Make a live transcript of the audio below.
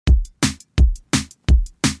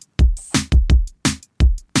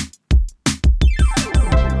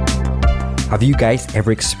Have you guys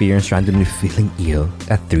ever experienced randomly feeling ill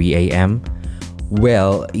at 3 a.m.?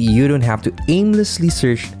 Well, you don't have to aimlessly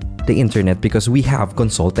search the internet because we have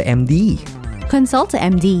Consulta MD. Consulta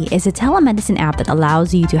MD is a telemedicine app that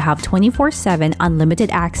allows you to have 24/7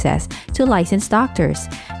 unlimited access to licensed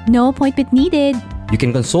doctors. No appointment needed. You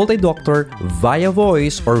can consult a doctor via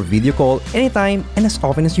voice or video call anytime and as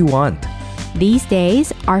often as you want. These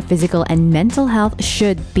days, our physical and mental health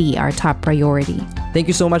should be our top priority. Thank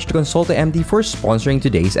you so much to Consulta MD for sponsoring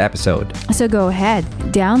today's episode. So go ahead,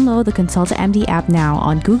 download the Consulta MD app now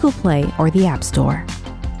on Google Play or the App Store.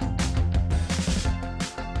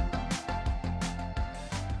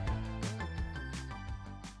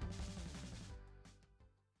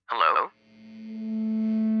 Hello?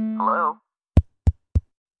 Hello?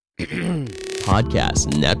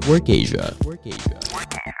 Podcast Network Asia.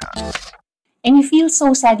 And you feel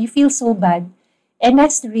so sad, you feel so bad. And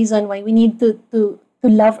that's the reason why we need to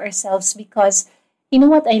love ourselves, because you know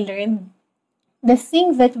what I learned? The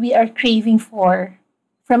thing that we are craving for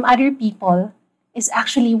from other people is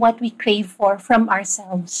actually what we crave for from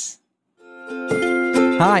ourselves.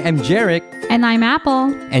 Hi, I'm Jarek, And I'm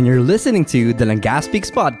Apple. and you're listening to the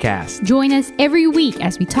Langaspix Podcast. Join us every week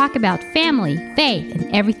as we talk about family, faith, and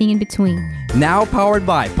everything in between. Now powered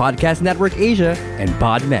by Podcast Network Asia and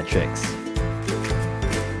Podmetrics.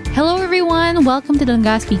 Hello, everyone. Welcome to the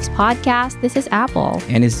Lunga Speaks podcast. This is Apple.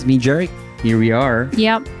 And it's me, Jarek. Here we are.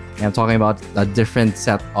 Yep. And I'm talking about a different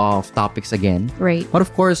set of topics again. Great. But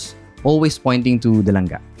of course, always pointing to the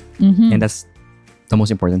Langa. Mm-hmm. And that's the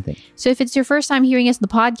most important thing. So if it's your first time hearing us on the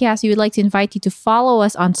podcast, we would like to invite you to follow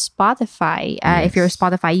us on Spotify. If you're a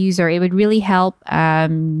Spotify user, it would really help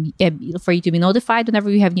for you to be notified whenever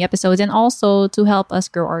we have new episodes, and also to help us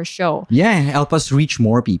grow our show. Yeah, help us reach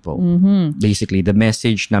more people. Mm-hmm. Basically, the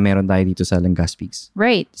message na meron tayo dito sa Langa Speaks.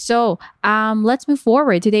 Right. So let's move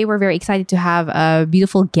forward. Today, we're very excited to have a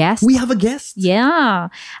beautiful guest. We have a guest. Yeah.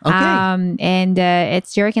 Okay. And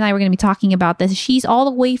it's Jarek and I were going to be talking about this. She's all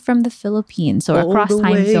the way from the Philippines, so across the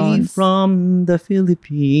time way zones. from the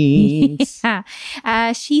Philippines. Yeah.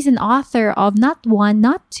 She's an author of not one,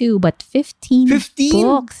 not two, but 15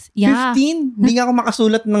 books. Yeah. 15? Hindi nga ako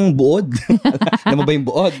makasulat ng buod. Alam mo ba yung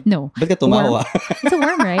buod? No. Ba't ka tumawa? It's a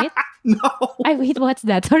worm, right? No. Wait, what's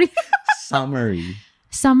that? Sorry. Summary.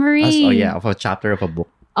 Summary. Of a chapter of a book.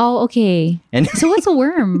 Oh, okay. And So what's a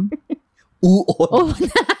worm? uod. Oh.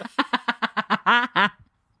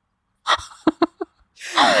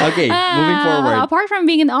 Okay, moving forward. Apart from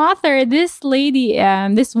being an author, this lady,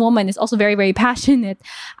 this woman is also very, very passionate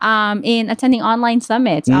in attending online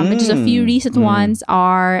summits. Just a few recent ones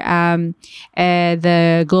are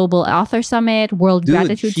the Global Author Summit, World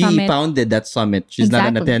Gratitude she Summit. founded that summit. She's not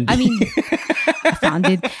an attendee. I mean,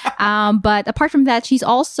 founded. But apart from that, she's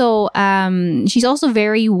also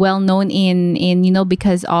very well known in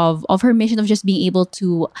because of her mission of just being able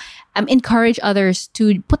to encourage others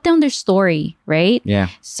to put down their story, right? Yeah.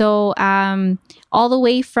 So all the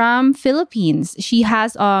way from Philippines, she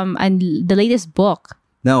has the latest book.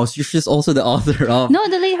 No, she's also the author of... No,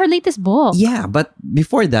 her latest book. Yeah, but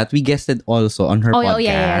before that, we guested also on her podcast. Oh,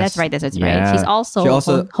 yeah, that's right. That's right. She's She also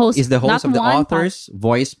also is the host of the not one Author's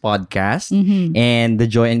Voice podcast Mhm. and the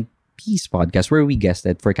Joy and Peace podcast, where we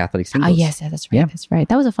guested for Catholic singles. Yes, that's right. Yeah. That's right.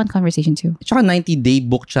 That was a fun conversation too. Tsaka 90-day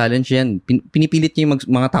book challenge yan. Pinipilit niya yung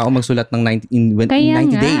mga tao magsulat ng 90 Kaya 90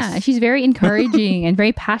 nga, days. she's very encouraging and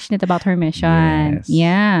very passionate about her mission. Yes.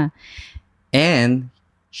 Yeah. And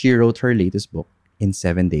she wrote her latest book in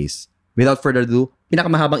 7 days. Without further ado,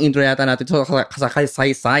 pinakamahabang intro yata natin sa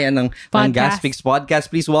kasaysayan ng Gaspix podcast.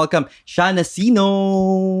 Please welcome Shana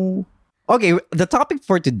Sino. Okay, the topic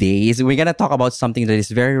for today is we're gonna talk about something that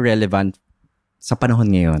is very relevant sa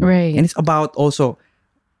panahon ngayon. Right. And it's about also,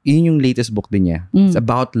 yun yung latest book din niya. It's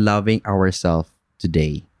about loving ourselves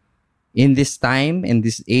today. In this time, in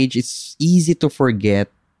this age, it's easy to forget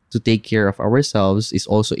to take care of ourselves. It's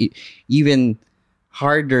also even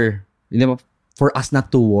harder, for us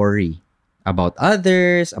not to worry about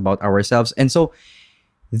others, about ourselves. And so,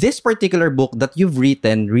 this particular book that you've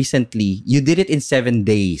written recently, you did it in 7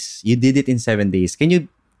 days. Can you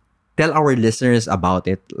tell our listeners about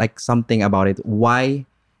it? Like something about it. Why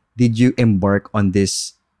did you embark on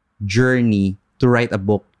this journey to write a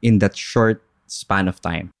book in that short span of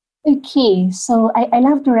time? Okay, so I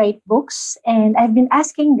love to write books, and I've been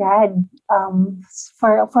asking God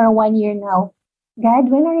for 1 year now, God,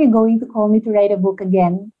 when are you going to call me to write a book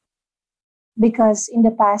again? Because in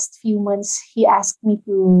the past few months, He asked me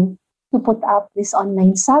to put up this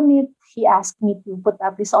online summit. He asked me to put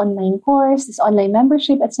up this online course, this online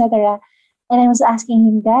membership, etc. And I was asking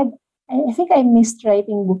Him, God, I think I missed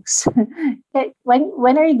writing books.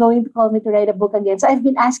 When are you going to call me to write a book again? So I've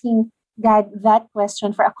been asking God that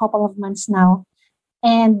question for a couple of months now.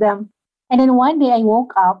 And then one day I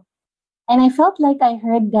woke up and I felt like I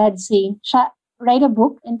heard God say, write a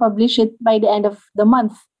book and publish it by the end of the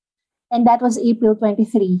month. And that was April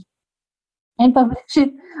 23. And publish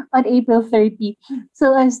it on April 30.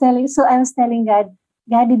 So I was telling God,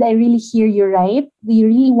 God, did I really hear you right? Do you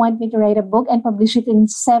really want me to write a book and publish it in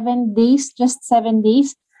 7 days, just 7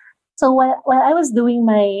 days? So while I was doing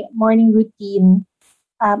my morning routine,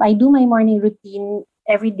 I do my morning routine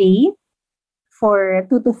every day for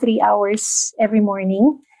 2 to 3 hours every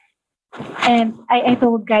morning. And I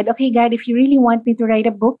told God, okay, God, if you really want me to write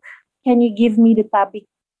a book, can you give me the topic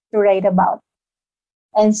to write about?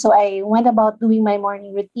 And so I went about doing my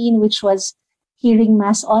morning routine, which was hearing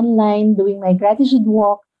Mass online, doing my gratitude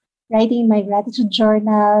walk, writing my gratitude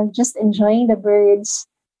journal, just enjoying the birds,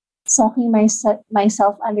 soaking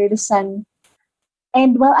myself under the sun.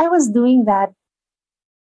 And while I was doing that,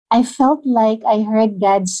 I felt like I heard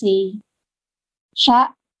God say, Sha,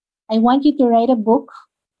 I want you to write a book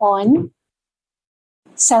on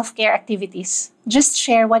self-care activities. Just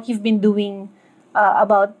share what you've been doing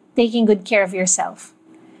about taking good care of yourself.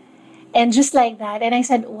 And just like that. And I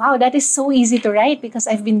said, wow, that is so easy to write because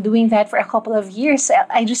I've been doing that for a couple of years.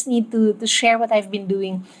 I just need to share what I've been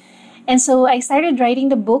doing. And so I started writing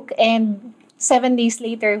the book, and 7 days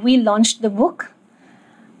later, we launched the book.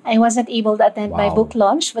 I wasn't able to attend my book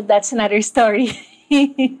launch, but that's another story.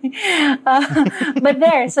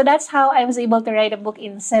 So that's how I was able to write a book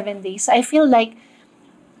in 7 days. I feel like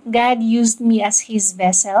God used me as His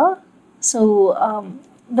vessel. So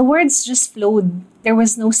the words just flowed. There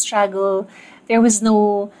was no struggle. There was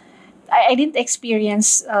no... I didn't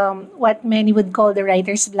experience what many would call the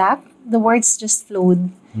writer's block. The words just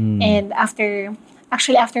flowed. And after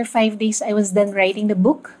 5 days, I was done writing the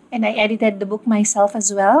book. And I edited the book myself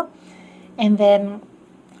as well. And then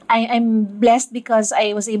I'm blessed because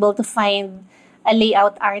I was able to find a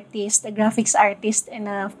layout artist, a graphics artist, and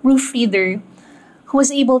a proofreader who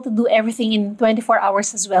was able to do everything in 24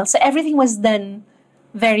 hours as well. So everything was done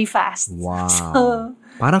very fast. Wow. So,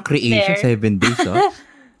 parang creation, there. 7 days, ah.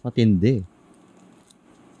 Matindi.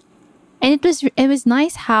 And it was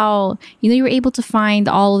nice how you were able to find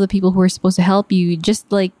all of the people who were supposed to help you.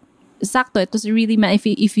 Just like sakto, it was really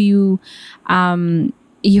if you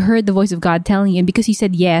heard the voice of God telling you, and because you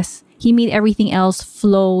said yes, He made everything else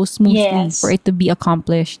flow smoothly for it to be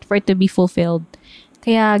accomplished, for it to be fulfilled.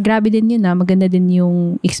 Kaya grabe din yun maganda din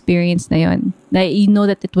yung experience na yun. Like, you know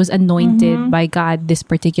that it was anointed by God, this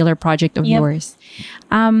particular project of yours.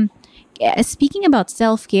 Speaking about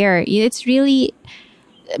self-care, it's really,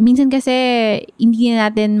 minsan kasi hindi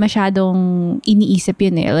natin masyadong iniisip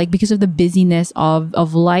yun eh. Like, because of the busyness of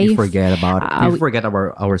life. We forget about it. We forget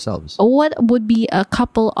ourselves. What would be a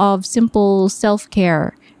couple of simple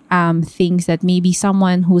self-care things that maybe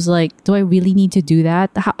someone who's like, do I really need to do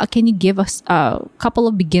that? How, can you give us a couple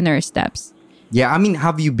of beginner steps? Yeah, I mean,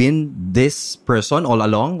 have you been this person all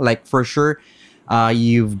along? Like, for sure,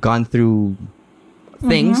 you've gone through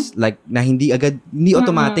things like na hindi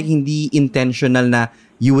automatic, hindi intentional na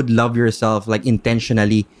you would love yourself like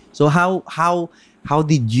intentionally. So how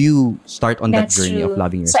did you start on that journey of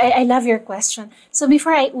loving yourself? So I love your question. So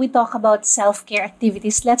before we talk about self-care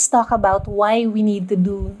activities, let's talk about why we need to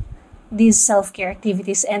do these self-care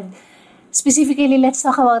activities. And specifically, let's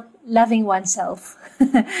talk about loving oneself.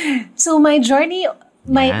 So my journey,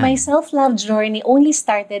 my self-love journey only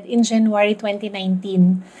started in January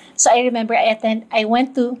 2019. So I remember I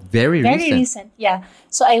went to... Very recent. Yeah.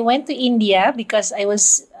 So I went to India because I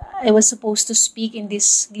was supposed to speak in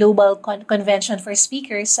this global convention for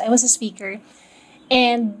speakers. I was a speaker.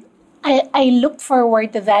 And I looked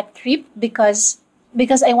forward to that trip because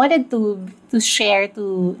I wanted to share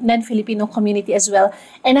to non-Filipino community as well.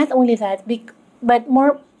 And not only that, but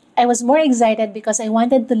I was more excited because I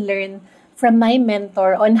wanted to learn from my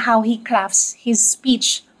mentor on how he crafts his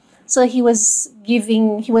speech. So he was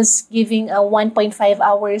giving a 1.5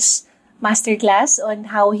 hours masterclass on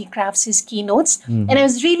how he crafts his keynotes. And I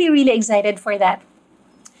was really, really excited for that.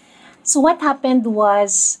 So what happened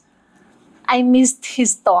was I missed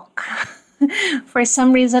his talk. For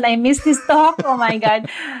some reason, I missed his talk. Oh my God.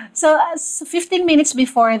 So 15 minutes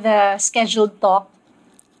before the scheduled talk,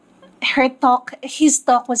 his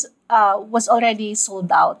talk was already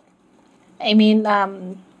sold out. I mean,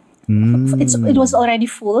 it was already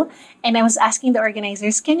full, and I was asking the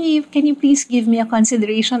organizers, can you please give me a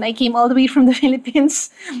consideration? I came all the way from the Philippines,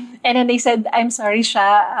 and then they said, I'm sorry,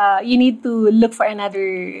 Sha, you need to look for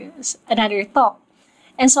another talk.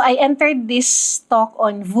 And so I entered this talk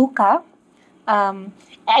on VUCA.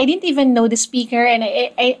 I didn't even know the speaker, and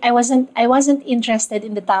I wasn't interested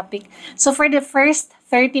in the topic. So for the first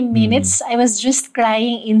 30 minutes, I was just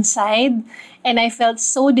crying inside, and I felt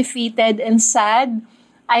so defeated and sad.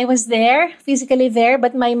 I was there, physically there,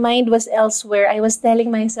 but my mind was elsewhere. I was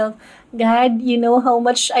telling myself, God, you know how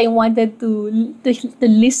much I wanted to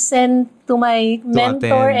listen to my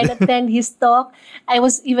mentor and attend his talk. I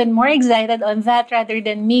was even more excited on that rather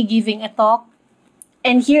than me giving a talk.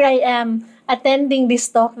 And here I am attending this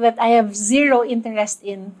talk that I have zero interest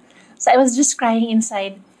in. So I was just crying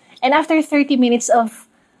inside. And after 30 minutes of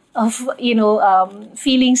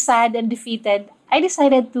feeling sad and defeated, I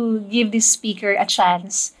decided to give this speaker a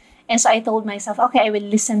chance. And so I told myself, okay, I will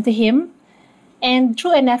listen to him. And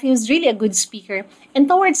true enough, he was really a good speaker. And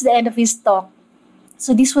towards the end of his talk,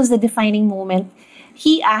 so this was the defining moment,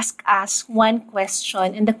 he asked us one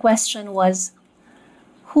question. And the question was,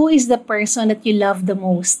 who is the person that you love the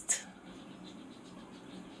most?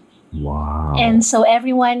 Wow. And so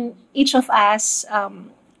everyone, each of us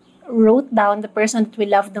wrote down the person that we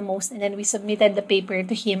love the most, and then we submitted the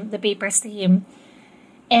papers to him.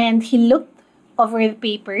 And he looked over the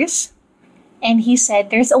papers, and he said,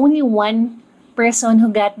 there's only one person who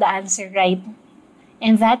got the answer right.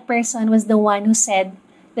 And that person was the one who said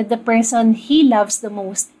that the person he loves the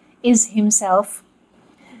most is himself.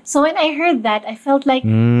 So when I heard that, I felt like,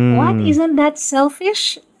 what? Isn't that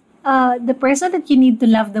selfish? The person that you need to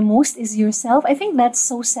love the most is yourself. I think that's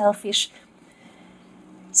so selfish.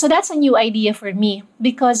 So that's a new idea for me,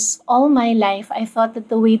 because all my life I thought that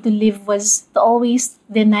the way to live was to always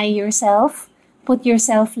deny yourself, put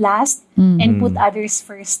yourself last, and put others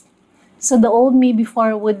first. So the old me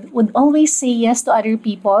before would always say yes to other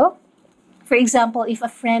people. For example, if a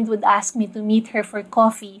friend would ask me to meet her for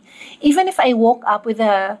coffee, even if I woke up with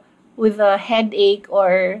a headache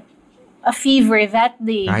or a fever that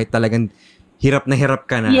day. Kahit talagang hirap na hirap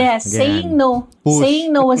ka na. Yes, Ganyan.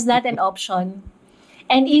 saying no was not an option.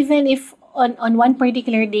 And even if on one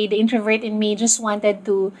particular day, the introvert in me just wanted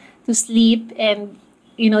to sleep and,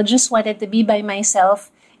 just wanted to be by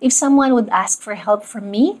myself, if someone would ask for help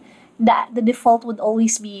from me, the default would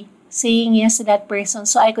always be saying yes to that person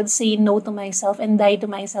so I could say no to myself and die to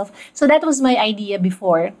myself. So that was my idea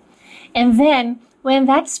before. And then, when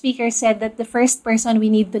that speaker said that the first person we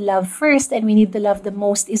need to love first and we need to love the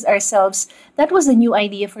most is ourselves, that was a new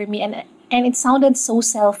idea for me. And it sounded so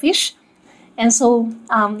selfish. And so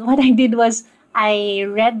what I did was I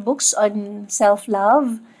read books on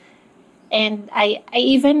self-love. And I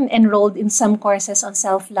even enrolled in some courses on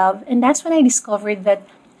self-love. And that's when I discovered that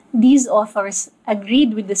these authors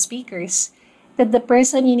agreed with the speakers that the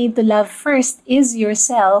person you need to love first is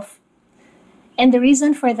yourself. And the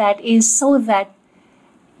reason for that is so that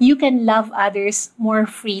you can love others more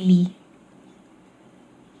freely.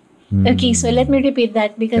 Okay, so let me repeat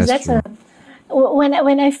that, because that's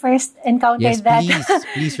when I first encountered that.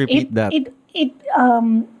 Please repeat that.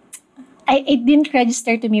 It didn't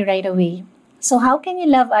register to me right away. So how can you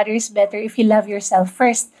love others better if you love yourself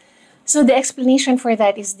first? So the explanation for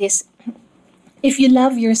that is this. If you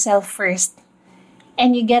love yourself first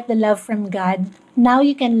and you get the love from God, now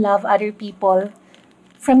you can love other people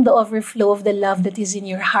from the overflow of the love that is in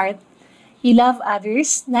your heart. You love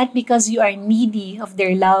others not because you are needy of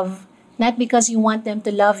their love, not because you want them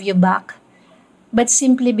to love you back, but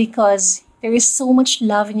simply because there is so much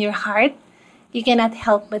love in your heart, you cannot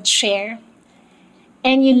help but share.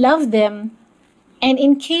 And you love them, and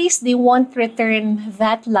in case they won't return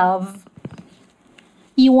that love,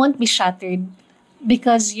 you won't be shattered,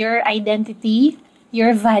 because your identity,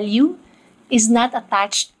 your value is not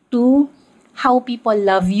attached to how people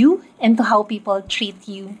love you and to how people treat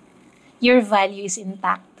you. Your value is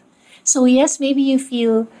intact. So yes, maybe you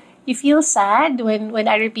feel sad when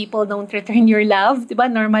other people don't return your love, 'di ba?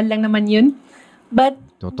 Normal lang naman 'yun. But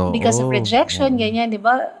Totoo. because of rejection, ganyan, 'di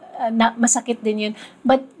ba? Masakit din 'yun.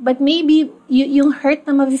 But maybe yung hurt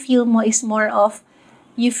na ma-feel mo is more of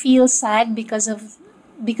you feel sad because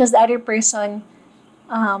the other person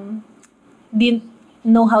didn't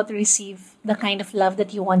know how to receive the kind of love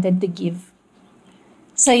that you wanted to give.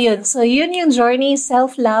 So yun yung journey,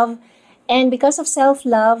 self-love. And because of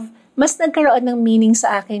self-love, mas nagkaroon ng meaning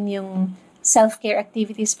sa akin yung self-care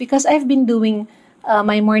activities, because I've been doing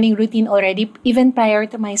my morning routine already, even prior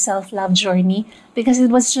to my self-love journey, because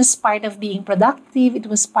it was just part of being productive, it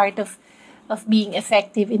was part of being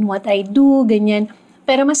effective in what I do, ganyan.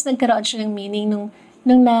 Pero mas nagkaroon siya ng meaning nung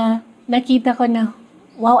nakita ko na,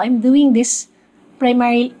 wow, I'm doing this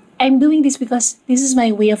because this is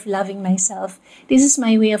my way of loving myself. This is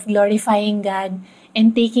my way of glorifying God.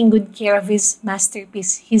 and taking good care of his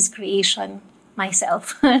masterpiece, his creation,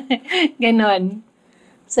 myself. Ganon.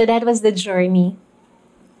 So that was the journey.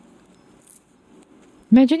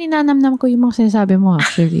 Medyo ninanamnam ko yung mga sinasabi mo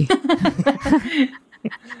actually.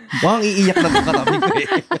 Mukhang iiyak na itong katabi ko eh.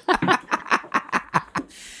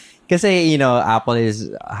 Kasi, Apple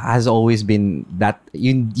has always been that,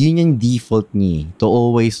 yun yung default niya to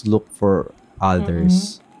always look for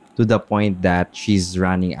others to the point that she's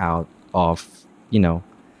running out of, yung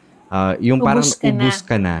parang ubus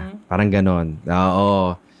ka na. Parang ganon.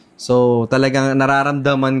 Oo. So, talagang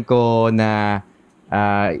nararamdaman ko na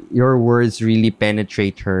your words really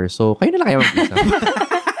penetrate her. So, kayo na lang kayo mag-usap.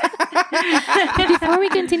 Before we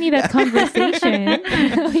continue that conversation.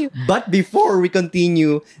 But before we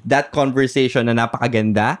continue that conversation na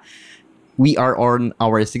napakaganda, we are on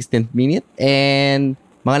our 16th minute and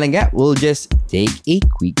mga langga, we'll just take a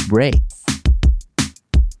quick break.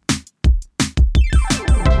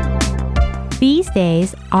 These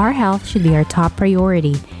days, our health should be our top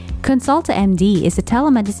priority. Consulta MD is a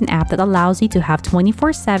telemedicine app that allows you to have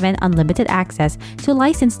 24/7 unlimited access to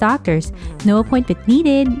licensed doctors. No appointment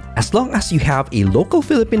needed. As long as you have a local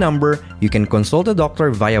Philippine number, you can consult a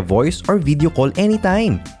doctor via voice or video call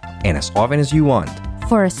anytime and as often as you want.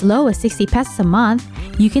 For as low as 60 pesos a month,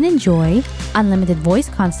 you can enjoy unlimited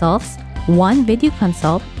voice consults, one video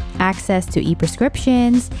consult, access to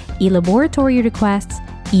e-prescriptions, e-laboratory requests,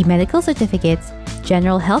 e-medical certificates,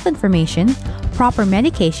 general health information, proper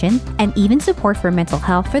medication, and even support for mental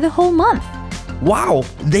health for the whole month. Wow!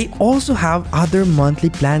 They also have other monthly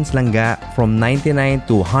plans langga from 99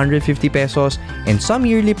 to 150 pesos and some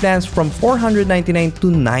yearly plans from 499 to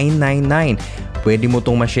 999. Pwede mo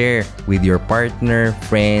tong ma-share with your partner,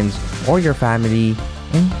 friends, or your family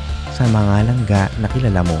and sa mga langga na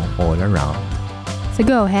kilala mo all around. So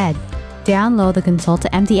go ahead, download the Consulta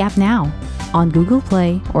MD app now on Google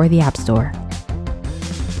Play or the App Store.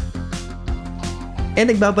 And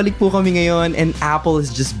nagbabalik po kami ngayon and Apple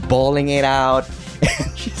is just bawling it out and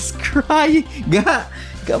she's crying.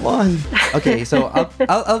 Come on. Okay, so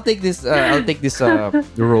I'll take this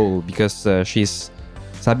role because she's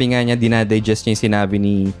sabi nga niya dinadigest niya yung sinabi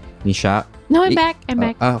ni Sha. No, I'm back.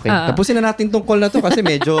 Okay. Tapusin na natin tong call na to kasi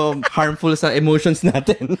medyo harmful sa emotions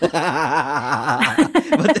natin.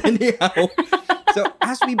 But anyhow, so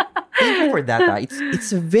as we thank you for that,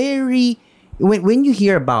 it's a very when you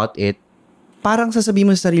hear about it, parang sasabihin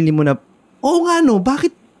mo sa sarili mo na, oo nga no,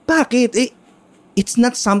 bakit? It's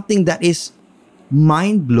not something that is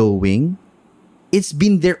mind-blowing. It's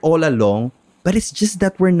been there all along, but it's just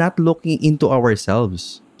that we're not looking into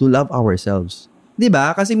ourselves to love ourselves.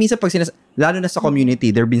 Diba? Kasi minsan pag lalo na sa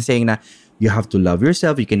community, they've been saying na, you have to love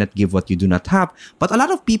yourself, you cannot give what you do not have. But a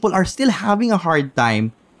lot of people are still having a hard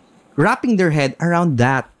time wrapping their head around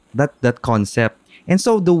that concept. And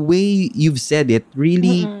so the way you've said it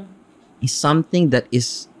really is something that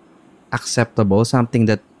is acceptable, something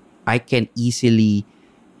that I can easily,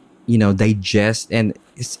 digest, and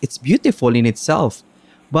it's beautiful in itself.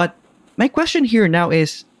 But my question here now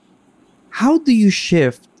is, how do you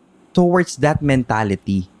shift towards that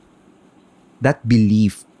mentality, that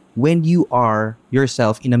belief, when you are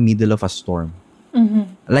yourself in the middle of a storm? Mm-hmm.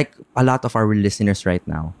 Like a lot of our listeners right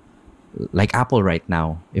now, like Apple right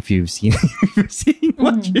now, if you've seen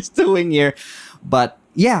what she's doing here. But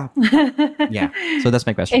yeah. So that's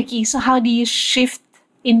my question. Okay, so how do you shift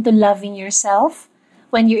into loving yourself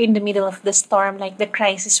when you're in the middle of the storm, like the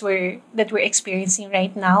crisis that we're experiencing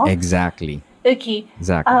right now? Exactly. Okay.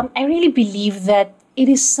 Exactly. I really believe that it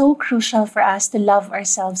is so crucial for us to love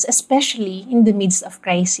ourselves, especially in the midst of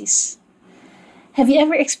crisis. Have you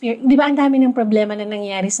ever experienced, di ba ang dami ng problema na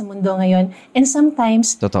nangyayari sa mundo ngayon? And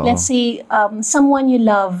sometimes, Totoo. Let's say, someone you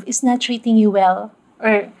love is not treating you well,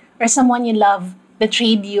 or someone you love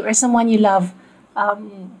betrayed you, or someone you love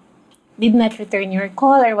did not return your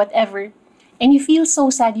call or whatever, and you feel so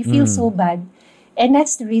sad, you feel so bad. And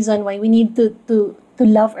that's the reason why we need to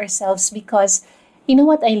love ourselves, because you know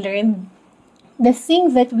what I learned? The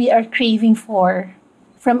thing that we are craving for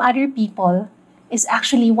from other people is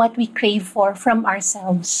actually what we crave for from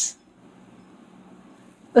ourselves.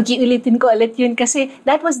 Okay, ulitin ko ulit yun kasi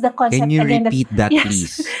that was the concept. Can you again, repeat that, yes,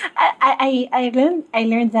 please? I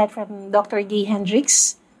learned that from Dr. Gay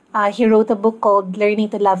Hendricks. He wrote a book called Learning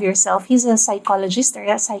to Love Yourself. He's a psychologist or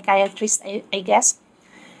a psychiatrist, I guess.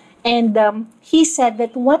 And he said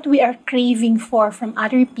that what we are craving for from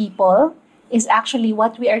other people is actually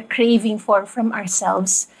what we are craving for from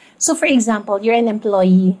ourselves. So, for example, you're an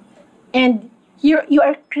employee and you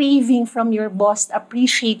are craving from your boss to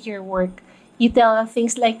appreciate your work. You tell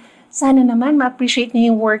things like, sana naman ma-appreciate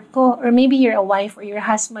niya yung work ko. Or maybe you're a wife or your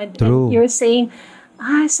husband. True. And you're saying,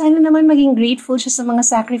 sana naman maging grateful siya sa mga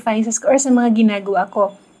sacrifices ko or sa mga ginagawa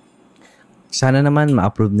ko. Sana naman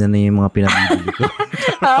ma-approve na yung mga pinabibili ko.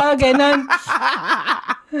 Ganon.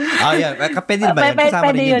 Yeah. Pwede ba yan?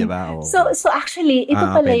 Kasama rin yun, di ba? So actually, ito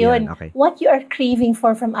pala yun. Okay. What you are craving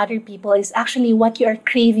for from other people is actually what you are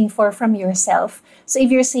craving for from yourself. So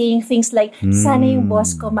if you're saying things like, sana yung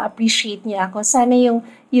boss ko ma-appreciate niya ako, sana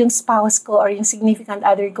yung spouse ko or yung significant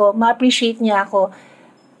other ko ma-appreciate niya ako,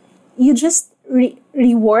 you just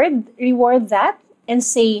reward that and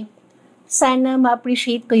say, sana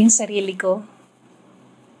ma-appreciate ko yung sarili ko.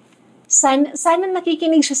 Sana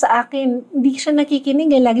nakikinig siya sa akin. Hindi siya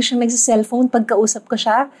nakikinig. Lagi siyang nagsa-cellphone pagkausap ko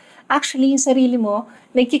siya. Actually, yung sarili mo,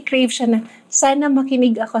 nagki-crave siya na, sana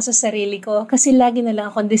makinig ako sa sarili ko. Kasi lagi na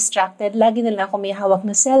lang akong distracted. Lagi na lang ako may hawak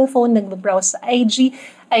na cellphone, nagbabrowse sa IG.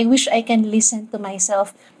 I wish I can listen to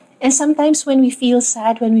myself. And sometimes when we feel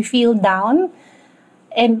sad, when we feel down,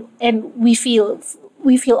 and we feel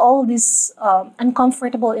all these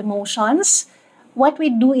uncomfortable emotions, what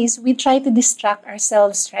we do is we try to distract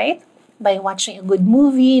ourselves, right? By watching a good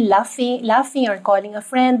movie, laughing or calling a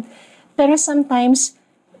friend. Pero sometimes,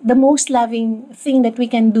 the most loving thing that we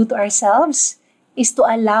can do to ourselves is to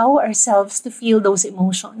allow ourselves to feel those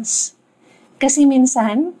emotions. Kasi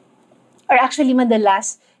minsan, or actually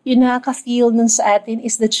madalas, yung nakaka-feel nun sa atin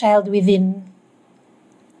is the child within.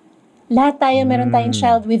 Lahat tayo, meron tayong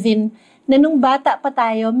child within na nung bata pa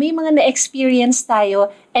tayo, may mga na-experience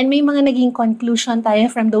tayo and may mga naging conclusion tayo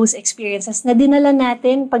from those experiences na dinala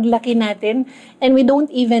natin paglaki natin and we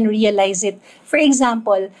don't even realize it. For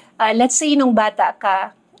example, let's say nung bata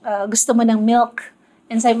ka, gusto mo ng milk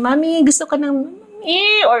and say, Mami, gusto ko ng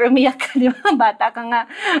or umiyak ka, di ba? Bata ka nga.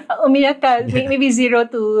 Umiyak ka, maybe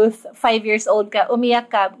 0 to 5 years old ka,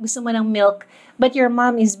 umiyak ka, gusto mo ng milk, but your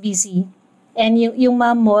mom is busy. And yung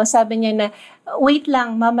mom mo, sabi niya na, wait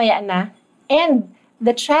lang, mamaya na. And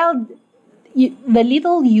the child, the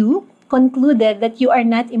little you, concluded that you are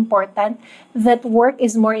not important, that work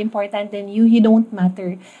is more important than you don't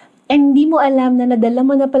matter. And hindi mo alam na nadala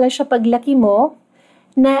mo na pala siya paglaki mo,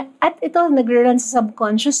 na, at ito, nagre-run sa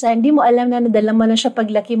subconscious, hindi mo alam na nadala mo na siya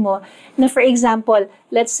paglaki mo, na for example,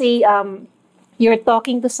 let's say, you're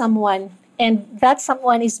talking to someone, and that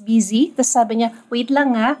someone is busy, tapos sabi niya, wait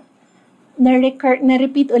lang nga,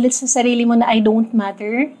 na-repeat ulit sa sarili mo na I don't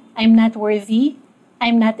matter, I'm not worthy,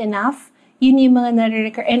 I'm not enough. Yun yung mga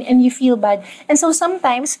nare-recur and you feel bad. And so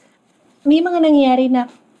sometimes, may mga nangyayari na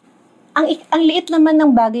ang liit naman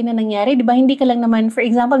ng bagay na nangyari, di ba? Hindi ka lang naman, for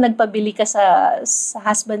example, nagpabili ka sa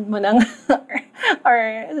husband mo ng or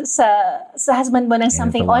sa husband mo ng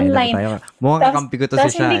something online. Mukhang kakampi ko to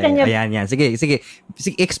si siya. Ayan. Sige.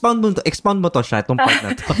 Expound mo to siya, itong part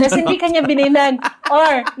na to. Tapos hindi ka niya binilan.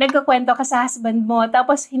 Or, nagkukwento ka sa husband mo,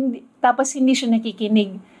 tapos hindi siya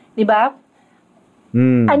nakikinig. Di ba?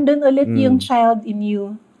 Andun ulit yung child in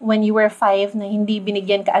you when you were 5 na hindi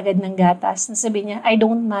binigyan ka agad ng gatas. Nasabi niya, I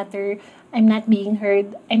don't matter, I'm not being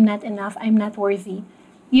heard, I'm not enough, I'm not worthy.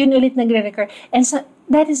 Yun ulit nagre-recur. And so,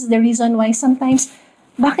 that is the reason why sometimes,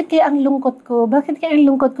 bakit kaya ang lungkot ko?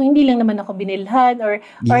 Hindi lang naman ako binilhan or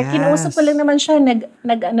kinausap ko lang naman siya,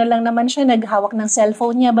 naghawak ng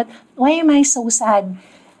cellphone niya, but why am I so sad?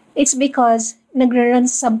 It's because nagre-run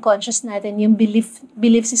sa subconscious natin yung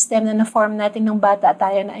belief system na na-form natin nung bata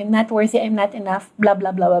tayo na I'm not worthy, I'm not enough, blah,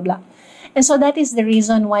 blah, blah, blah, blah. And so that is the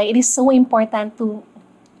reason why it is so important to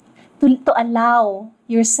allow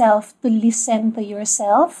yourself to listen to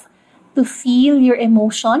yourself, to feel your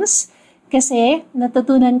emotions. Kasi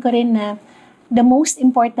natutunan ko rin na the most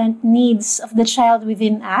important needs of the child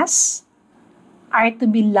within us are to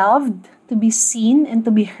be loved, to be seen, and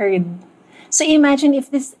to be heard. So imagine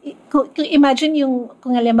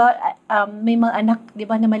kung halimbawa may mga anak, 'di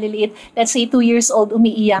ba, na maliliit, let's say 2 years old,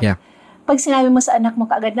 umiiyak. Yeah. Pag sinabi mo sa anak mo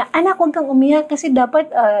kaagad na, anak, huwag kang umiyak kasi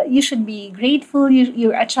dapat you should be grateful,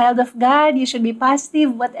 you're a child of God, you should be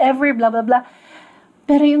positive, whatever, blah blah blah.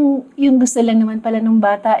 Pero yung gusto lang naman pala ng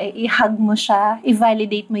bata i-hug mo siya,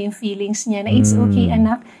 i-validate mo yung feelings niya na it's okay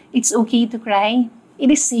anak, it's okay to cry,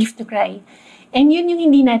 it is safe to cry. And yun yung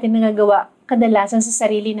hindi natin nagagawa kadalasan sa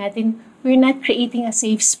sarili natin. We're not creating a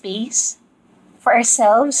safe space for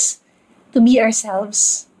ourselves to be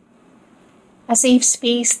ourselves. A safe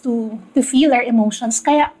space to feel our emotions.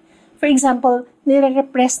 Kaya, for example,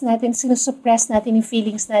 nire-repress natin, sinusuppress natin yung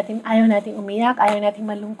feelings natin. Ayaw natin umiyak, ayaw natin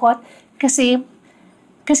malungkot. Kasi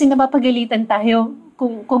napapagalitan tayo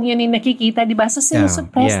kung yun yung nakikita, di ba? So,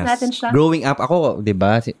 sinusuppress natin siya. Growing up, ako, di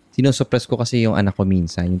ba, sinusuppress ko kasi yung anak ko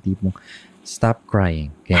minsan, yung tipong, stop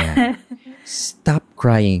crying. Kaya, stop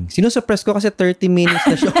crying. Sinusuppress ko kasi 30 minutes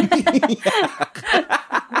na siya umiiyak.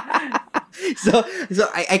 so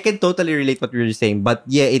I can totally relate what you're saying. But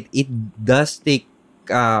yeah, it does take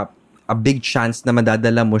a big chance na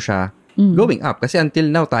madadala mo siya growing up. Kasi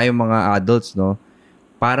until now, tayo mga adults, no,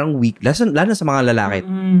 parang weak, lalo sa mga lalaki,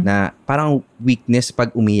 na parang weakness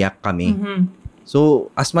pag umiyak kami.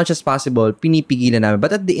 So, as much as possible, pinipigilan namin.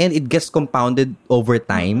 But at the end, it gets compounded over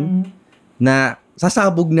time na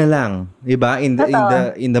sasabog na lang, 'di ba? In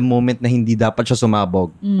the moment na hindi dapat siya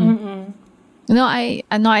sumabog. No, I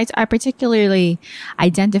particularly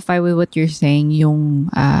identify with what you're saying,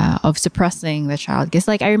 yung of suppressing the child.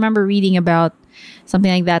 Because like I remember reading about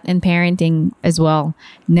something like that in parenting as well.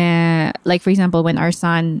 Na, like for example, when our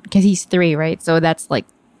son, because he's 3, right? So that's like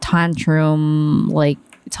tantrum, like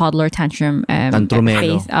toddler tantrum Tantrumelo.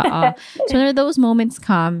 phase. So when those moments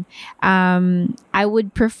come, I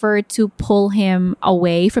would prefer to pull him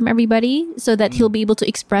away from everybody so that he'll be able to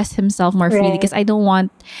express himself more freely. Because I don't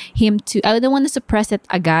want I don't want to suppress it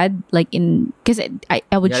agad, like because I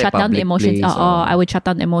would shut down the emotions. I would shut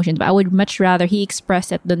down the emotions, but I would much rather he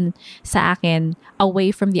express it dun sa akin,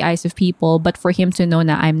 away from the eyes of people, but for him to know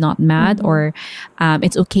that I'm not mad, or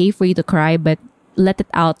it's okay for you to cry, but let it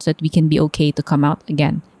out so that we can be okay to come out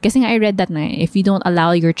again. Kasi nga I read that na, if you don't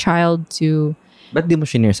allow your child to... Ba't di mo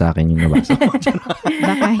shinare sa akin yung nabasa mo?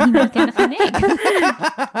 Baka hindi ka nakinig.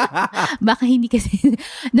 Baka hindi kasi...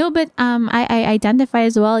 No, but I identify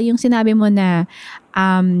as well yung sinabi mo na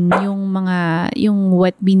what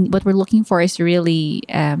we're looking for is really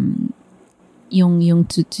to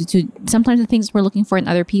sometimes the things we're looking for in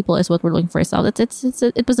other people is what we're looking for ourselves.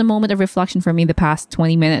 It was a moment of reflection for me the past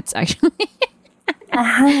 20 minutes actually.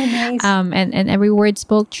 Nice. And every word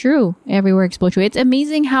spoke true. Every word spoke true. It's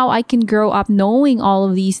amazing how I can grow up knowing all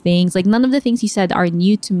of these things. Like none of the things you said are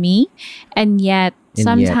new to me, and yet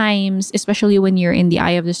sometimes, especially when you're in the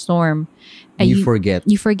eye of the storm, you forget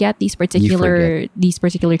these particular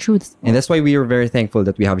truths. And that's why we are very thankful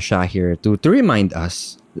that we have Sha here to remind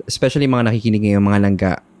us, especially mga nakikinig ngayong mga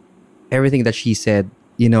langga, everything that she said,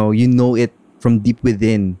 you know it from deep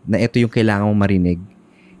within na ito yung kailangan mong marinig.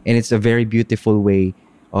 And it's a very beautiful way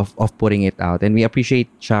of putting it out. And we appreciate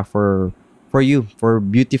Sha for you, for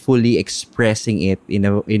beautifully expressing it in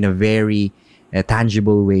a very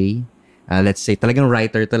tangible way. Let's say, talagang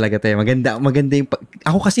writer talaga tayo. Maganda yung...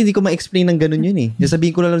 Ako kasi hindi ko ma-explain ng ganun yun eh.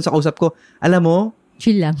 Sabihin ko lang sa kausap ko, alam mo,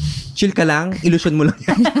 chill ka lang, illusion mo lang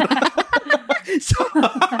yan. So,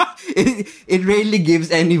 it really gives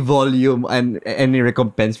any volume and any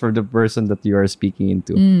recompense for the person that you are speaking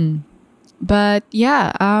into. But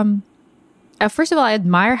yeah, first of all, I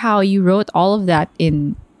admire how you wrote all of that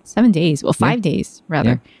in 7 days. Well, 5 days,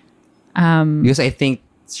 rather. Yeah. Because I think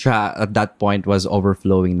Sha at that point was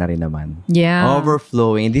overflowing na rin naman. Yeah.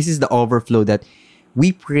 Overflowing. This is the overflow that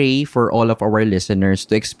we pray for all of our listeners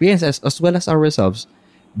to experience as well as ourselves.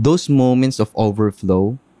 Those moments of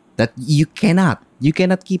overflow that you cannot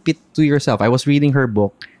keep it to yourself. I was reading her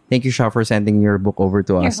book. Thank you, Sha, for sending your book over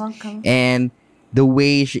to us. You're welcome. And the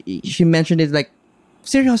way she mentioned it, like,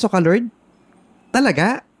 seryoso ka, Lord?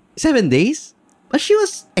 Talaga? 7 days? But she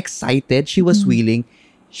was excited. She was willing.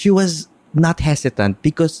 She was not hesitant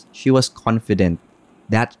because she was confident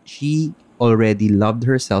that she already loved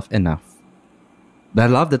herself enough. The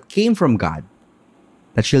love that came from God,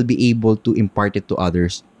 that she'll be able to impart it to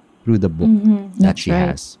others through the book that she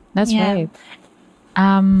has. That's right.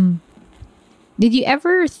 Did you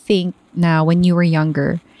ever think now when you were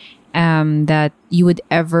younger that you would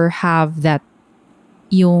ever have that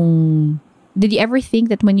did you ever think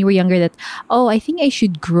that when you were younger that, oh, I think I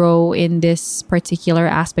should grow in this particular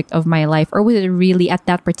aspect of my life? Or was it really at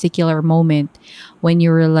that particular moment when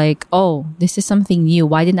you were like, oh, this is something new.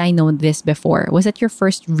 Why didn't I know this before? Was that your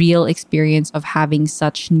first real experience of having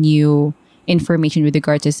such new information with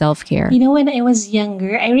regard to self-care? You know, when I was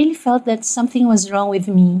younger, I really felt that something was wrong with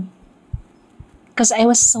me. Because I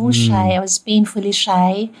was so shy. I was painfully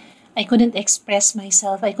shy. I couldn't express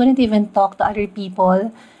myself. I couldn't even talk to other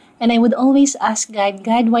people. And I would always ask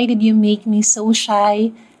God, why did you make me so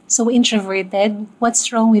shy, so introverted?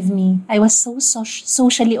 What's wrong with me? I was so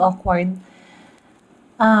socially awkward.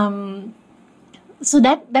 So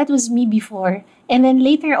that was me before. And then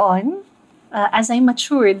later on, as I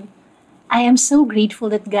matured, I am so grateful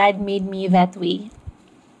that God made me that way.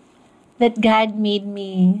 That God made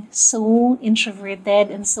me so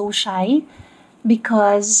introverted and so shy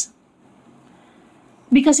because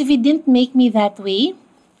if He didn't make me that way,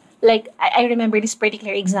 like I remember this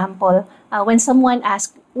particular example, when someone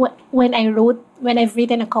asked, when I've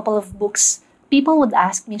written a couple of books, people would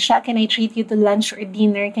ask me, Sha, can I treat you to lunch or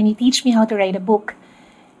dinner? Can you teach me how to write a book?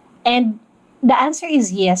 And the answer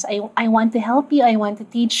is yes. I want to help you. I want to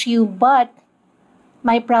teach you, but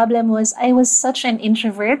my problem was I was such an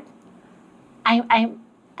introvert.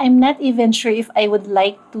 I'm not even sure if I would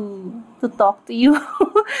like to talk to you.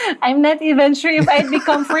 I'm not even sure if I'd be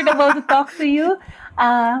comfortable to talk to you.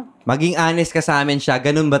 Maging honest ka sa amin siya,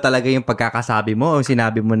 ganun ba talaga yung pagkakasabi mo o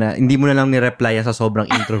sinabi mo na, hindi mo na lang ni-reply sa sobrang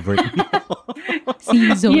introvert mo?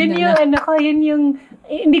 Yun yung ano ko, yun yung,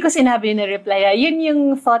 hindi ko sinabi na reply. Yun yung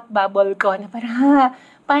thought bubble ko na parang,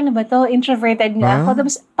 paano ba to? Introverted nga ako.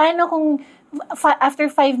 Tapos, paano kung after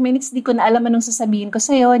 5 minutes, di ko na alam anong sasabihin ko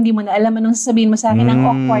sa'yo, hindi mo na alam anong sasabihin mo sa akin, ang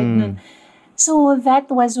awkward nun. So, that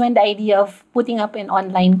was when the idea of putting up an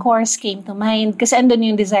online course came to mind. Kasi andun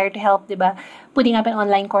yung desire to help, di ba? Putting up an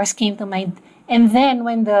online course came to mind. And then,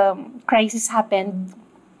 when the crisis happened,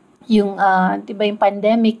 yung, di ba, yung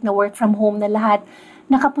pandemic, na work from home na lahat,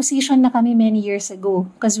 nakaposition na kami many years ago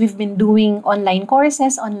because we've been doing online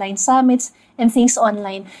courses, online summits, and things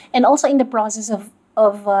online. And also in the process of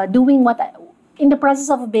doing in the process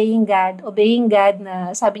of obeying God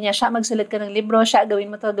na sabi niya, siya magsulat ka ng libro, siya gawin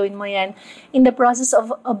mo to, gawin mo yan. In the process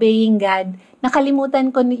of obeying God,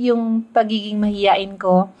 nakalimutan ko yung pagiging mahiyain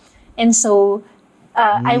ko. And so,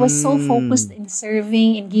 I was so focused in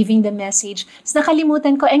serving and giving the message. So,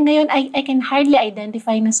 nakalimutan ko. And ngayon, I can hardly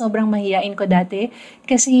identify na sobrang mahiyain ko dati.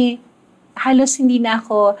 Kasi halos hindi na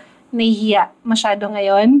ako nahihiya masyado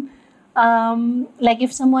ngayon. Like if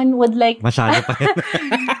someone would like... Masyado pa yun.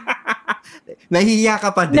 Nahihiya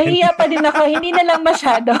ka pa din. Nahihiya pa din ako. Hindi na lang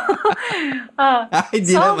masyado.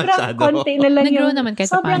 Hindi na masyado. Konti na lang Nag-grow naman kahit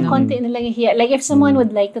sobrang paano. konti na lang yung hiya. Like if someone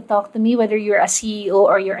would like to talk to me, whether you're a CEO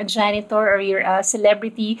or you're a janitor or you're a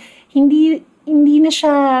celebrity, hindi na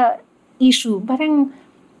siya issue. Parang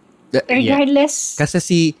regardless.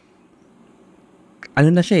 Kasi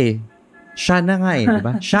ano na siya eh. Siya na nga eh.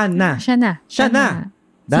 Diba? Siya na.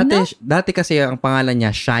 Dati kasi ang pangalan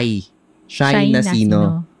niya, Shy. Shy na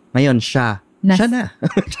sino. Ngayon, siya. Siya na.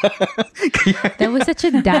 That was such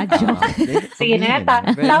a dad joke. Sige na,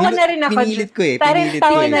 tawa na rin ako. Pinilit ko eh.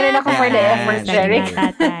 Tawa na rin ako for the effort, Jeric.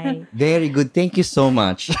 Very good. Thank you so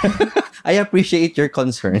much. I appreciate your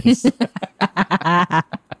concerns.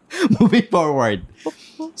 Moving forward.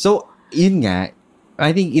 So, yun nga,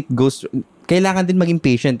 I think it goes, kailangan din maging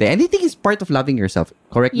patient eh. And I think it's part of loving yourself.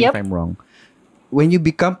 Correct me if I'm wrong. When you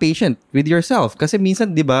become patient with yourself. Kasi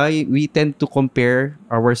minsan, di ba, we tend to compare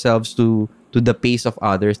ourselves to the pace of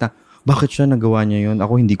others na, bakit siya nagawa niya yun?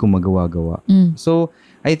 Ako hindi ko magawa-gawa. So,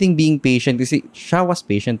 I think being patient, kasi siya was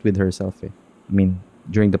patient with herself eh. I mean,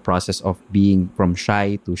 during the process of being from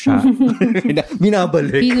shy to siya.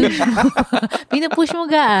 Binabalik. Pinupush mo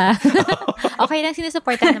ga. Okay lang,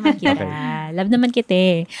 sinusuportan naman kita. Love naman kita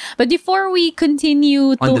eh. But before we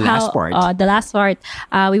continue to the last part,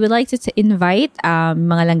 we would like to invite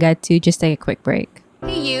mga langga to just take a quick break.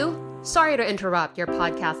 Hey you! Sorry to interrupt your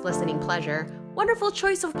podcast listening pleasure. Wonderful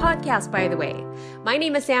choice of podcast, by the way. My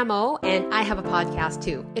name is Samo, and I have a podcast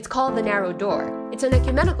too. It's called The Narrow Door. It's an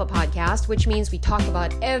ecumenical podcast, which means we talk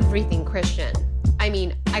about everything Christian. I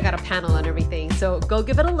mean, I got a panel on everything, so go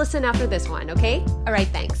give it a listen after this one, okay? All right,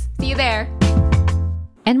 thanks. See you there.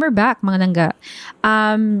 And we're back, mga langga.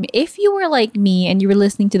 If you were like me and you were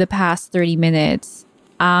listening to the past 30 minutes,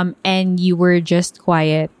 and you were just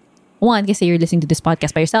quiet, one, kasi you're listening to this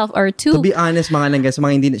podcast by yourself, or two... To be honest, mga langga, sa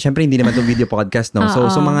mga hindi, syempre hindi naman itong video podcast, no? So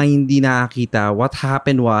mga hindi nakakita, what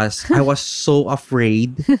happened was, I was so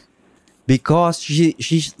afraid because she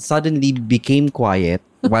suddenly became quiet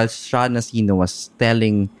while Siya na sino was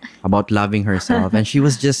telling about loving herself, and she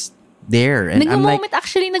was just there. And I'm like...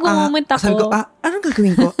 Nag-moment ako. Sabi ko, anong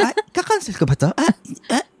gagawin ko? Kakancel ko ba to?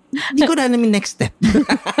 Hindi ko na alam yung next step.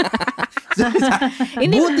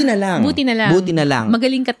 Buti na lang.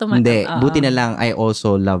 Magaling ka tumatak. Hindi. Buti na lang, I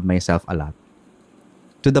also love myself a lot.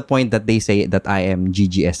 To the point that they say that I am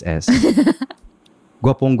GGSS.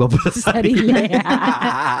 Gwapong-gwapo sa sarili.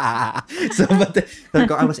 So,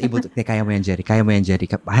 but I was able to, kaya mo yan, Jerry.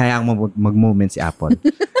 Hayaan mo mag-moment si Apple.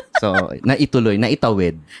 So,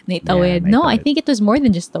 naitawid. Yeah, no, I think it was more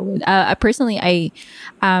than just tawid. Personally, I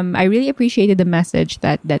really appreciated the message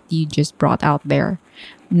that you just brought out there.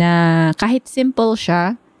 Na kahit simple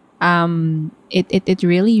siya, it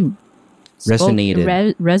really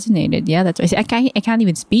resonated. Yeah, that's right. I can't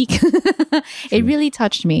even speak. It really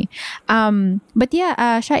touched me. But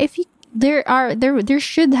yeah, Sha, if you, there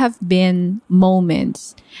should have been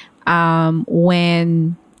moments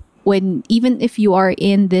when even if you are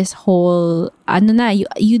in this whole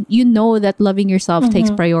you know that loving yourself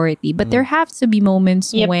takes priority, but there have to be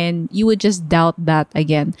moments when you would just doubt that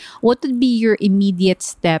again. What would be your immediate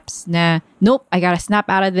steps na, nope, I gotta snap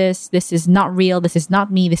out of this is not real, this is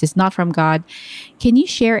not me, this is not from God? Can you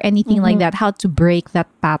share anything like that, how to break that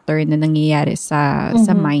pattern na nangyayari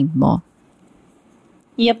sa mind mo?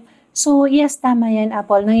 Yep. So, yes, tama yan,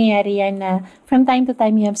 Apple. Nangyayari yan na from time to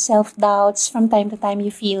time you have self-doubts, from time to time you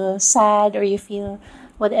feel sad or you feel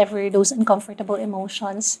whatever, those uncomfortable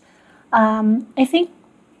emotions. I think,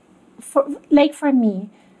 for me,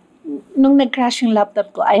 nung nag-crash yung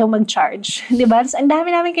laptop ko, ayaw mag-charge. Diba? Ang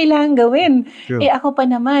dami namin kailangan gawin. True. Ako pa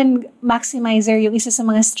naman, maximizer yung isa sa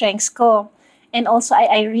mga strengths ko. And also,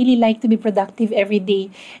 I really like to be productive every day.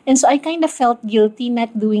 And so, I kind of felt guilty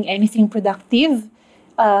not doing anything productive.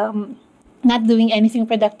 Because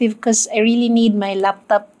I really need my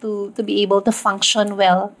laptop to be able to function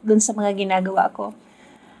well dun sa mga ginagawa ko.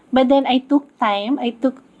 But then I took time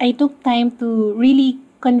to really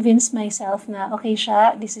convince myself na okay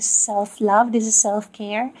siya, this is self-love, this is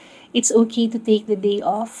self-care. It's okay to take the day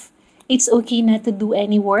off. It's okay not to do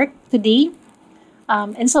any work today.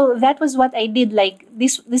 And so that was what I did. Like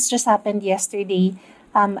this just happened yesterday.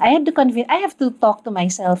 I have to talk to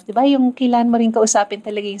myself. Diba? Yung kailan mo rin kausapin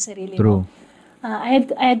talaga yung sarili True. mo. I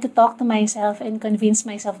had to talk to myself and convince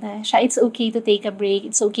myself na it's okay to take a break.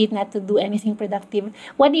 It's okay not to do anything productive.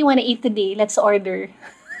 What do you want to eat today? Let's order.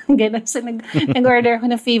 Ganun. So nag-order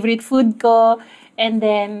ako ng favorite food ko. And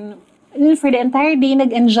then, for the entire day,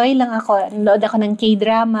 nag-enjoy lang ako. Nanood ako ng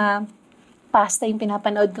K-drama. Pasta yung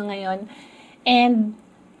pinapanood ko ngayon. And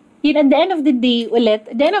at the end of the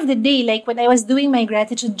day, like when I was doing my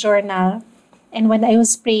gratitude journal and when I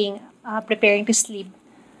was praying, preparing to sleep,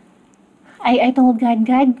 I told God,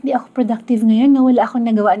 di ako productive ngayon. No, wala akong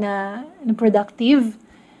nagawa na productive.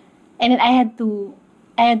 And then I had to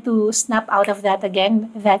snap out of that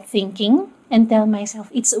again, that thinking, and tell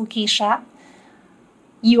myself, it's okay siya.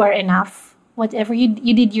 You are enough. Whatever you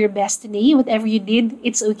did your best today, whatever you did,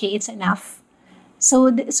 it's okay, it's enough.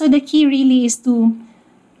 So the key really is to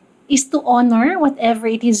honor whatever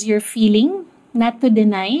it is you're feeling, not to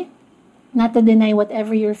deny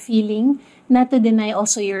whatever you're feeling, not to deny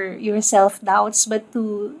also your self-doubts, but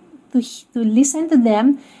to listen to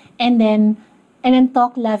them and then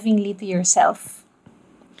talk lovingly to yourself.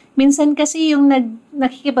 Minsan kasi yung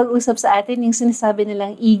nakikipag-usap sa atin, yung sinasabi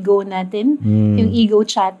nilang ego natin, yung ego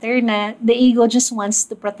chatter na the ego just wants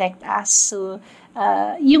to protect us. So,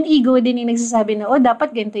 yung ego din yung nagsasabi na,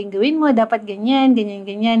 dapat ganito yung gawin mo, dapat ganyan.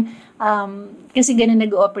 Kasi ganun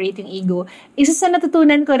nag-ooperate yung ego. Isa sa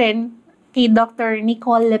natutunan ko rin kay Dr.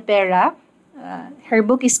 Nicole Lepera, her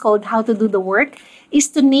book is called How to Do the Work,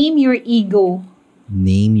 is to name your ego.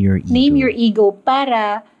 Name your ego. Name your ego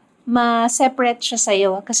para ma-separate siya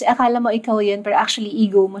sa'yo. Kasi akala mo ikaw yun, pero actually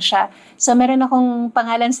ego mo siya. So, meron akong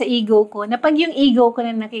pangalan sa ego ko, na pag yung ego ko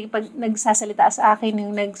na nagsasalita sa akin,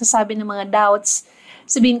 yung nagsasabi ng mga doubts,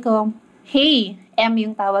 sabihin ko, hey, M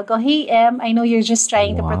yung tawag ko. Hey, M, I know you're just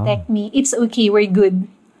trying to protect me. It's okay, we're good.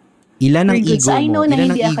 Ilan ang We're good. ego So, I know mo? na Ilan ang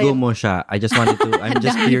hindi ako ego yun. mo siya? I just wanted to, I'm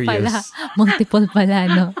just Dami curious. pala. Multiple pala,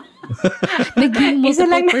 no? Naging Isa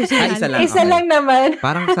lang multiple na- Isa lang. Isa Okay. lang naman.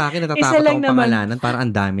 Parang sa akin, Isa natatakot lang akong naman. pangalanan. Parang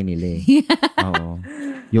ang dami nila eh. Oo.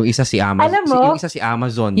 Yung isa si Amazon. Alam mo, yung isa si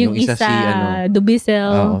Amazon. Yung isa si Dubicel.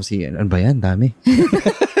 Oo, ano ba yan? Dami.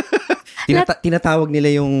 Tinatawag nila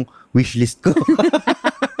yung wishlist ko.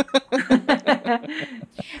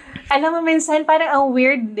 Alam mo, minsan parang ang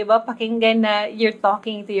weird, di ba? Pakinggan na you're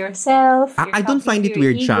talking to yourself. I don't find it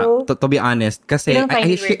weird siya, to be honest. Kasi You don't find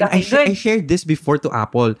it weird? Okay, I good. shared this before to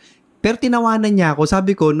Apple. Pero tinawanan niya ako.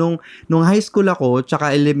 Sabi ko, nung high school ako,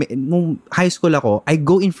 tsaka nung high school ako, I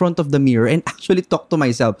go in front of the mirror and actually talk to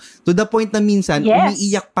myself. To the point na minsan, Yes.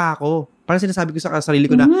 umiiyak pa ako. Parang sinasabi ko sa sarili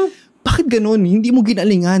ko na, bakit ganun? Hindi mo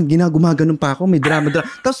ginalingan. Gumaganon pa ako. May drama.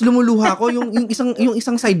 Tapos lumuluha ako yung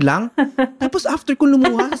isang side lang. Tapos after ko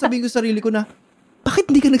lumuha, sabihin ko sa sarili ko na, bakit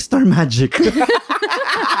hindi ka nag-Star Magic?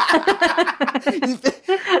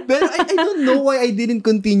 Pero I don't know why I didn't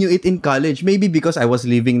continue it in college. Maybe because I was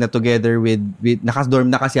living na together with nakasdorm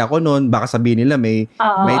na kasi ako noon. Baka sabihin nila may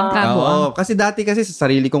kabuang. kasi dati kasi sa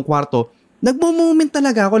sarili kong kwarto, nagmo-moment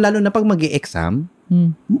talaga ako, lalo na pag mag-e-exam.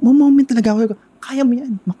 Moment talaga ako. Kaya mo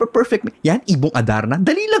yan. Perfect. Yan, ibong Adarna.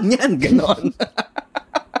 Dali lang yan. Ganon.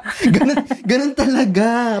 Ganon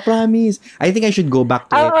talaga. Promise. I think I should go back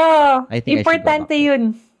to it. Oo. I think Importante I should go back yun.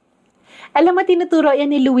 Alam mo, tinuturo yan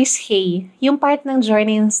ni Louise Hay. Yung part ng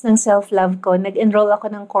journey ng self-love ko, nag-enroll ako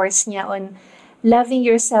ng course niya on loving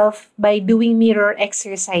yourself by doing mirror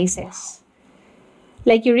exercises.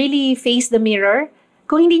 Like you really face the mirror,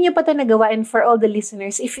 kung hindi nyo pa ito nagawa, and for all the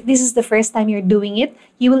listeners, if this is the first time you're doing it,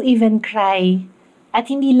 you will even cry.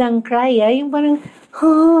 At hindi lang cry, yung parang,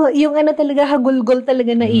 yung talaga, hagulgol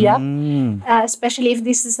talaga na iyak. Especially if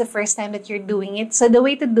this is the first time that you're doing it. So the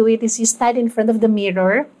way to do it is you stand in front of the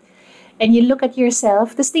mirror, and you look at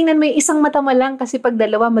yourself, tapos tingnan mo yung isang mata mo lang kasi pag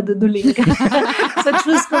dalawa, maduduling ka. So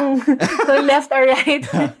choose kung left or right.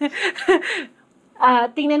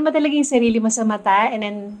 Tingnan mo talaga yung sarili mo sa mata, and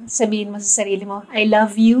then sabihin mo sa sarili mo, I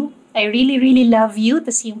love you. I really, really love you.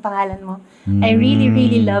 Tapos yung pangalan mo, I really,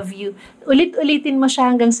 really love you. Ulit-ulitin mo siya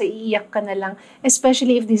hanggang sa iiyak ka na lang.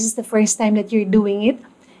 Especially if this is the first time that you're doing it.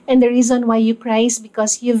 And the reason why you cry is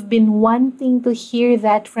because you've been wanting to hear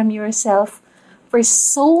that from yourself for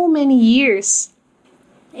so many years.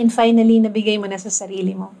 And finally, nabigay mo na sa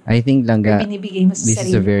sarili mo. I think, Langga, binibigay mo sa this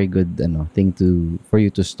sarili is a very good thing for you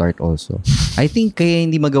to start also. I think kaya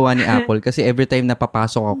hindi magawa ni Apple kasi every time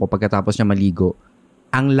napapasok ako pagkatapos niya maligo,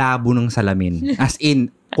 ang labo ng salamin. As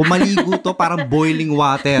in, kung maligo to, parang boiling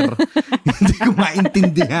water. Hindi ko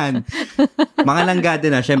maintindihan. Mga langgada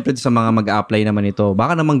na, syempre sa mga mag-a-apply naman ito,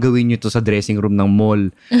 baka naman gawin nyo to sa dressing room ng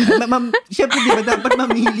mall. Syempre, di ba, dapat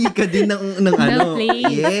mamili ka din ng ano.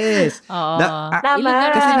 Place. Yes.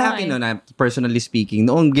 Tama. Kasi na akin, personally speaking,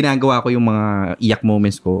 noong ginagawa ko yung mga iyak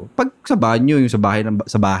moments ko, pag sa banyo, yung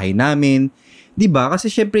sa bahay namin, di ba? Kasi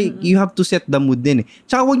syempre, you have to set the mood din.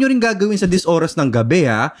 Tsaka huwag nyo rin gagawin sa oras ng gabi,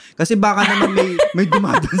 ha? Kasi baka naman may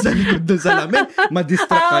dumadaan sa likod doon sa lamin.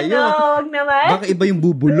 Ma-distract kayo. Huwag naman. Baka iba yung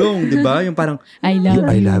bubulong, di ba? Yung parang, I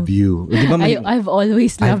love you. Di ba? I've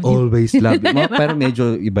always loved I've always loved you. Pero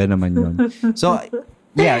medyo iba naman yun. So,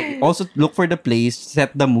 yeah, also look for the place,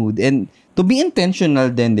 set the mood, and to be intentional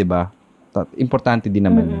din, di ba? Importante din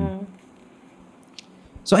naman yun.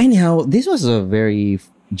 So anyhow, this was a very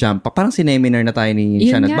parang sineminar na tayo ni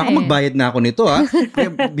Shanat. Baka magbayad na ako nito, ha?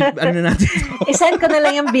 Ano na natin ito? I-send ko na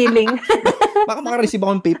lang yung billing. Baka makareceive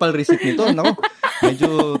ako ng PayPal receipt nito. Naku,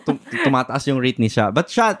 medyo tumataas yung rate ni Sha. But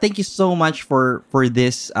Sha, thank you so much for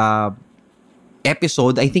this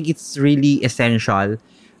episode. I think it's really essential.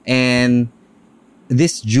 And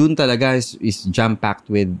this June talaga is jam-packed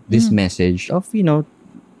with this message of,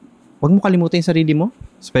 wag mo kalimutan yung sarili mo.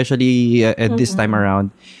 Especially at this time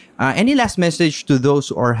around. Any last message to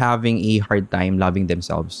those who are having a hard time loving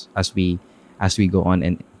themselves as we go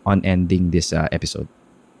on ending this episode?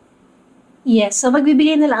 Yes, so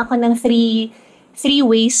magbibigay na lang ako ng three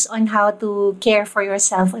ways on how to care for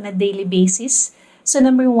yourself on a daily basis. So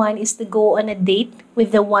number 1 is to go on a date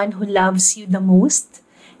with the one who loves you the most.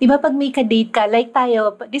 Diba pag may ka-date ka, like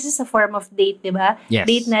tayo, this is a form of date, diba? Yes.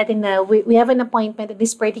 Date natin na we have an appointment at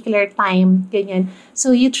this particular time, ganyan. So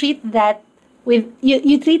you treat that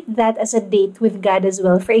you treat that as a date with God as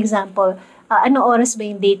well. For example, ano oras ba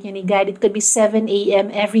yung date nyo ni God? It could be 7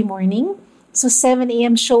 a.m. every morning. So 7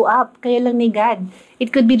 a.m. show up, kayo lang ni God.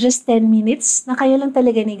 It could be just 10 minutes na kayo lang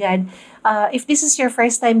talaga ni God. If this is your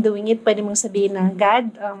first time doing it, pwede mong sabihin na,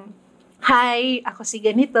 God, hi, ako si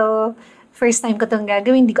ganito. First time ko itong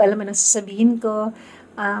gagawin, hindi ko alam anong sasabihin ko.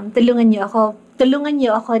 Tulungan niyo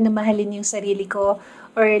ako na mahalin yung sarili ko.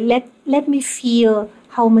 Or let me feel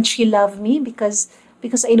how much you love me because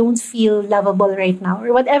I don't feel lovable right now.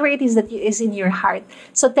 Or whatever it is that is in your heart.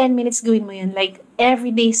 So 10 minutes gawin mo yun. Like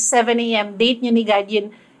every day, 7 a.m., date nyo ni God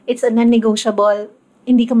yun. It's a non-negotiable.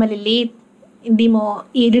 Hindi ka malilate. Hindi mo,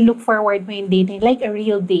 i-look forward mo yung date. Like a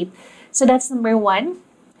real date. So that's number 1.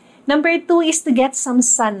 Number 2 is to get some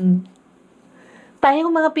sun.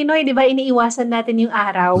 Tayong mga Pinoy, di ba, iniiwasan natin yung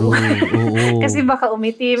araw. Kasi baka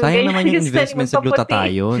umitim. Sayang naman yung investment sa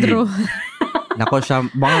glutathione. True. Nako siya,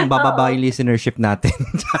 baka bababa yung listenership natin.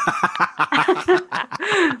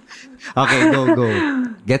 Okay, go.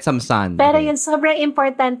 Get some sun. Pero yun, sobrang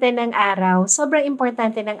importante ng araw. Sobrang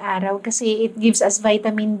importante ng araw kasi it gives us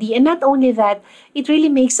vitamin D. And not only that, it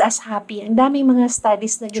really makes us happy. Ang daming mga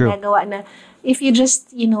studies na ginagawa na if you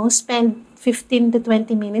just, spend 15 to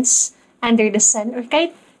 20 minutes under the sun or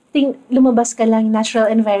kahit lumabas ka lang natural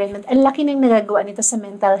environment, ang laki nang nagagawa nito sa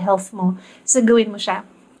mental health mo. So, gawin mo siya.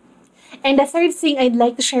 And the third thing I'd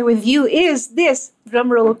like to share with you is this.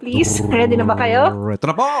 Drum roll, please. Ready na ba kayo? Ito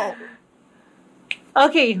na po!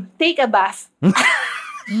 Okay, take a bath.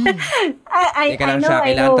 Teka lang siya,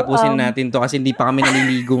 kailangan tapusin natin to kasi hindi pa kami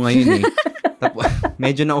naliligo ngayon eh.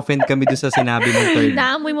 Medyo na-offend kami doon sa sinabi mong third.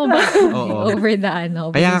 Naamoy mo ba? Oo. Over the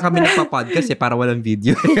Kaya nga kami nagpa-podcast para walang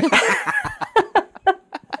video.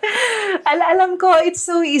 Alam ko, it's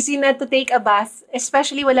so easy na to take a bath.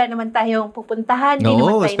 Especially wala naman tayong pupuntahan.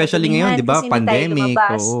 No, especially ngayon, di ba? Pandemic.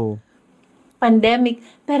 Pandemic.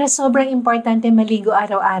 Pero sobrang importante maligo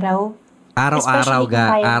araw-araw.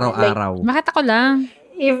 Araw-araw. Bakit ako lang?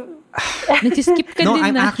 Nagsiskip ka No, din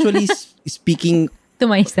I'm na. actually speaking to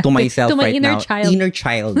myself. to myself To my right inner now. child. Inner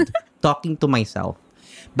child. Talking to myself.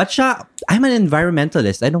 But siya, I'm an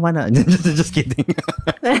environmentalist. I don't wanna... Just kidding.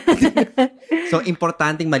 So,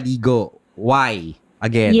 importanteng maligo. Why?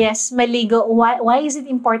 Again. Yes, maligo. Why is it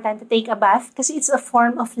important to take a bath? Kasi it's a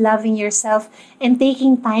form of loving yourself and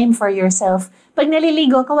taking time for yourself. Pag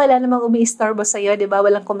naliligo ka, wala namang umiistorbo sa'yo, di ba?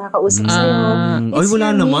 Walang kumakausap sa'yo. Ay, It's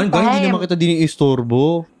wala your naman. me Guys, hindi time. naman kita din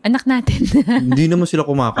istorbo. Anak natin. Hindi naman sila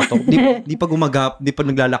kumakatok. Di pa gumagap, di pa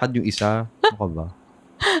naglalakad yung isa. Ano ka ba?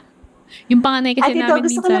 Yung panganay kasi At ito, namin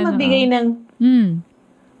gusto ko minsan. lang magbigay ng Mm.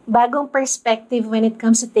 bagong perspective when it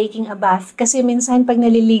comes to taking a bath. Kasi minsan, pag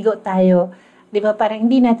naliligo tayo, di ba, parang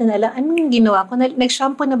hindi natin alam, anong ginawa ko?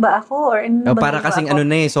 Nag-shampoo na ba ako? Or ano ba Para ginawa kasing ko? ano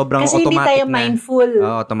na eh, sobrang Kasi hindi automatic tayo na. mindful.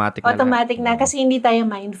 Automatic na. Automatic na kasi hindi tayo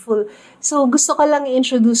mindful. So, gusto ko lang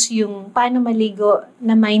i-introduce yung paano maligo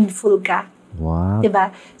na mindful ka. Wow.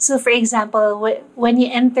 Diba? So, for example, when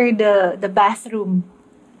you enter the bathroom,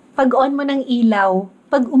 pag on mo ng ilaw,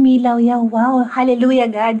 pag umilaw yan, wow, hallelujah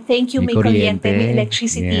God, thank you, may kuryente, may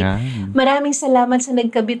electricity. Yeah. Maraming salamat sa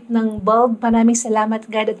nagkabit ng bulb, maraming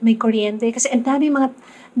salamat God at may kuryente. Kasi ang daming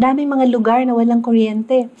mga lugar na walang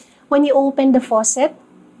kuryente. When you open the faucet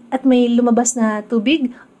at may lumabas na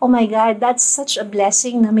tubig, oh my God, that's such a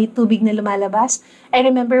blessing na may tubig na lumalabas. I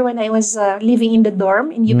remember when I was living in the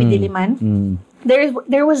dorm in UP Diliman,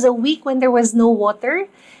 there was a week when there was no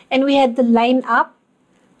water and we had to line up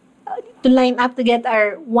to get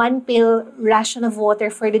our 1 pail ration of water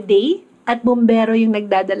for the day at bumbero yung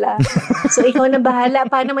nagdadala. So, ikaw na bahala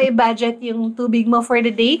paano may budget yung tubig mo for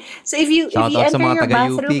the day. So, if you Shoutout sa enter mga your taga-UP,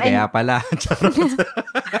 bathroom kaya pala.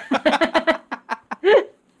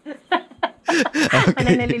 Ano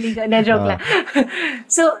naliligo? Na joke lang.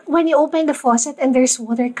 So, when you open the faucet and there's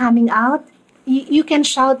water coming out, you can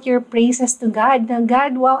shout your praises to God. Now,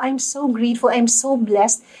 God, wow, I'm so grateful. I'm so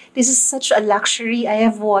blessed. This is such a luxury. I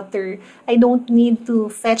have water. I don't need to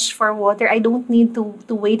fetch for water. I don't need to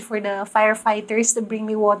wait for the firefighters to bring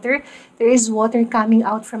me water. There is water coming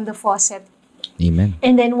out from the faucet. Amen.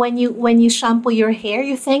 And then when you shampoo your hair,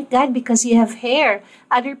 you thank God because you have hair.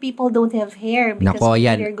 Other people don't have hair because Nako,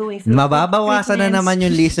 yan. they're going through Mababawasan na treatments. naman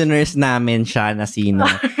yung listeners namin siya na sino.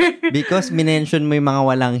 Because minention mo yung mga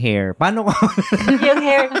walang hair. Paano ko? Yung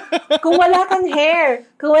hair. Kung wala kang hair,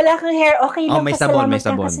 okay lang. may sabon, may pasalamat ka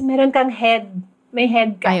sabon. kasi meron kang head. May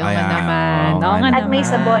head ka. Ay, oo nga naman. oo Oo nga nga At may naman.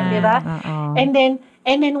 sabon, di ba? Oo. And then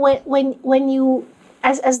when you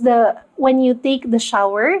when you take the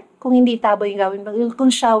shower, kung hindi tabo yung gawin mo,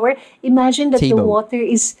 kung shower, imagine that the Tabo. water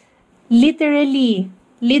is literally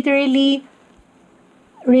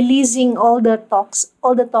releasing all the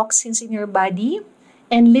toxins in your body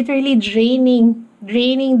and literally draining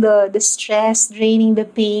the stress, draining the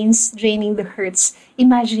pains, draining the hurts.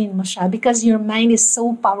 Imagine mo siya because your mind is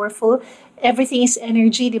so powerful. Everything is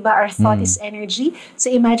energy, di ba? Our thought is energy. So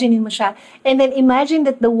imagine mo siya. And then imagine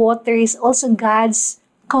that the water is also God's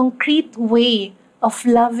concrete way of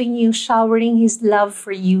loving you, showering His love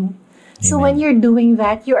for you. So Amen. when you're doing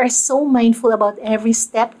that, you are so mindful about every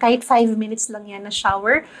step. Kahit 5 minutes lang yan na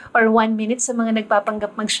shower or 1 minute sa mga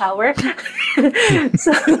nagpapanggap mag-shower.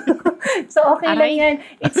 so okay lang yan.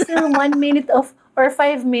 It's still 1 minute or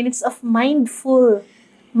 5 minutes of mindfulness.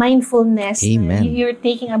 Amen. You're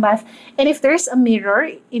taking a bath. And if there's a mirror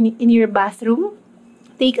in your bathroom,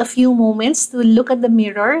 take a few moments to look at the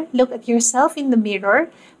mirror, look at yourself in the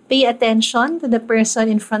mirror, pay attention to the person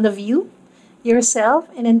in front of you, yourself,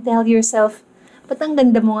 and then tell yourself, ba't ang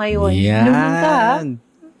ganda mo ngayon? Lumin ka, ha? Yan.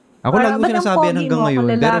 Ako Or, lagi ko ba't ang sinasabi yan pogi hanggang mo, ngayon.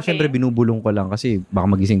 kung Pero lalaki? syempre binubulong ko lang kasi baka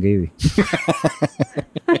magising kayo eh.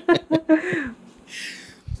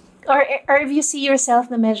 Or if you see yourself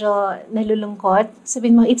na medyo nalulungkot,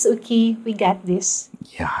 sabihin mo, it's okay, we got this.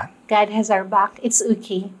 Yan. God has our back. It's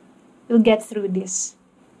okay. We'll get through this.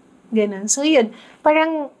 Ganun. So, yun.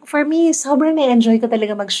 Parang, for me, sobrang na-enjoy ko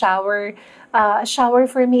talaga mag-shower. Shower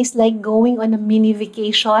for me is like going on a mini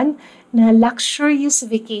vacation, na luxurious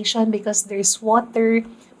vacation because there's water.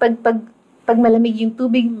 Pag malamig yung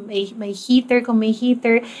tubig, may heater kung may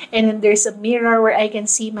heater. And then there's a mirror where I can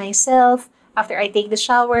see myself after I take the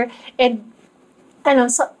shower. And,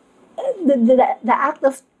 so, the act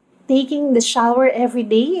of taking the shower every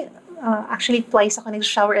day, actually twice ako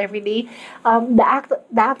nag-shower every day. The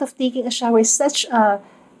act of taking a shower is such a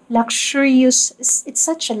luxurious. It's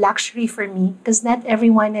such a luxury for me because not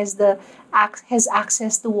everyone has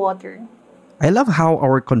access to water. I love how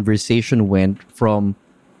our conversation went from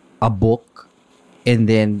a book and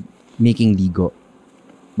then making ligo.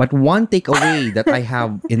 But one takeaway that I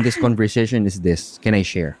have in this conversation is this. Can I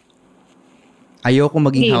share? Ayoko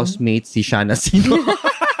maging Game. housemate si Shana Sino.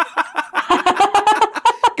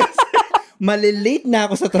 malilate na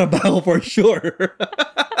ako sa trabaho for sure.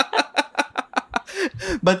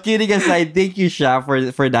 But kidding aside, thank you, Sha,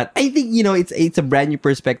 for that. I think, it's a brand new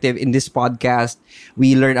perspective in this podcast.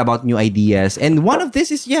 We learn about new ideas. And one of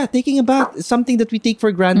this is, thinking about something that we take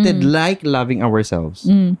for granted, like loving ourselves.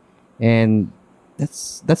 And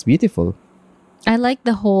that's beautiful. I like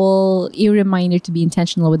the whole reminder to be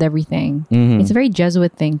intentional with everything. Mm-hmm. It's a very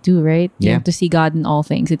Jesuit thing too, right? You Yeah. have to see God in all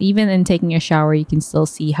things. And even in taking a shower, you can still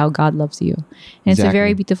see how God loves you. And it's a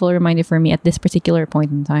very Exactly. beautiful reminder for me at this particular point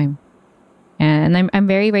in time. And I'm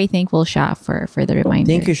very, very thankful, Sha, for the reminder.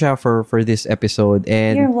 Thank you, Sha, for this episode.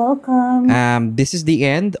 You're And welcome. this is the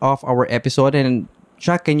end of our episode. And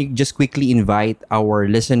Sha, can you just quickly invite our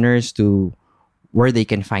listeners to where they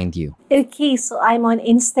can find you? Okay, so I'm on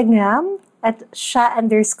Instagram at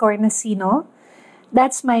Sha_Nasino.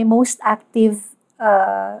 That's my most active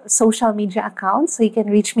social media account, so you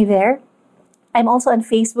can reach me there. I'm also on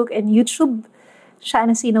Facebook and YouTube, Sha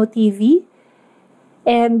Nasino TV.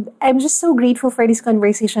 And I'm just so grateful for this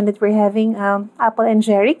conversation that we're having, Apple and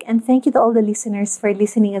Jeric. And thank you to all the listeners for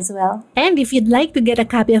listening as well. And if you'd like to get a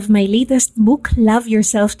copy of my latest book, Love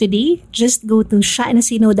Yourself Today, just go to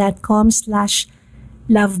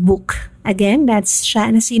shanasino.com/lovebook. Again, that's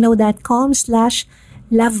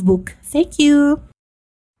shanasino.com/lovebook. Thank you.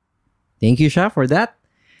 Thank you, Sha, for that.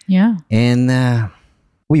 Yeah. And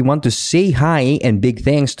we want to say hi and big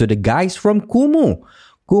thanks to the guys from Kumu.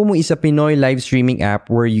 Kumu is a Pinoy live streaming app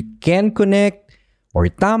where you can connect or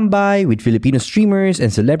tambay with Filipino streamers and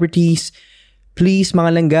celebrities. Please,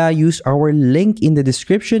 mga langga, use our link in the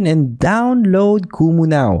description and download Kumu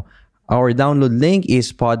now. Our download link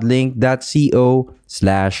is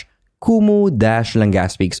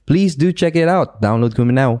podlink.co/Kumu-Langaspeaks. Please do check it out. Download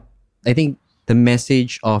Kumu now. I think the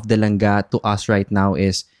message of the langga to us right now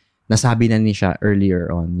is, nasabi na ni siya earlier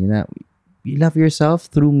on, you love yourself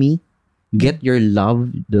through me. Get your love,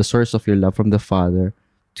 the source of your love from the Father,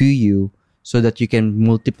 to you so that you can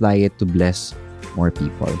multiply it to bless more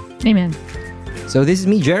people. Amen. So this is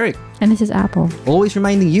me, Jeric. And this is Apple. Always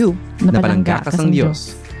reminding you Na na palangga ka sang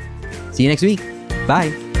Diyos. See you next week.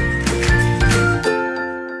 Bye.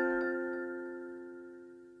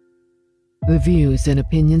 The views and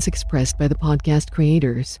opinions expressed by the podcast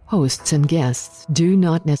creators, hosts, and guests do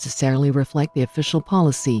not necessarily reflect the official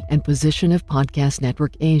policy and position of Podcast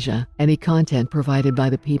Network Asia. Any content provided by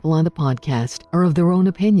the people on the podcast are of their own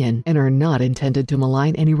opinion and are not intended to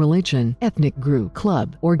malign any religion, ethnic group,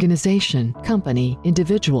 club, organization, company,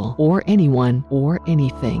 individual, or anyone or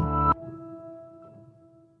anything.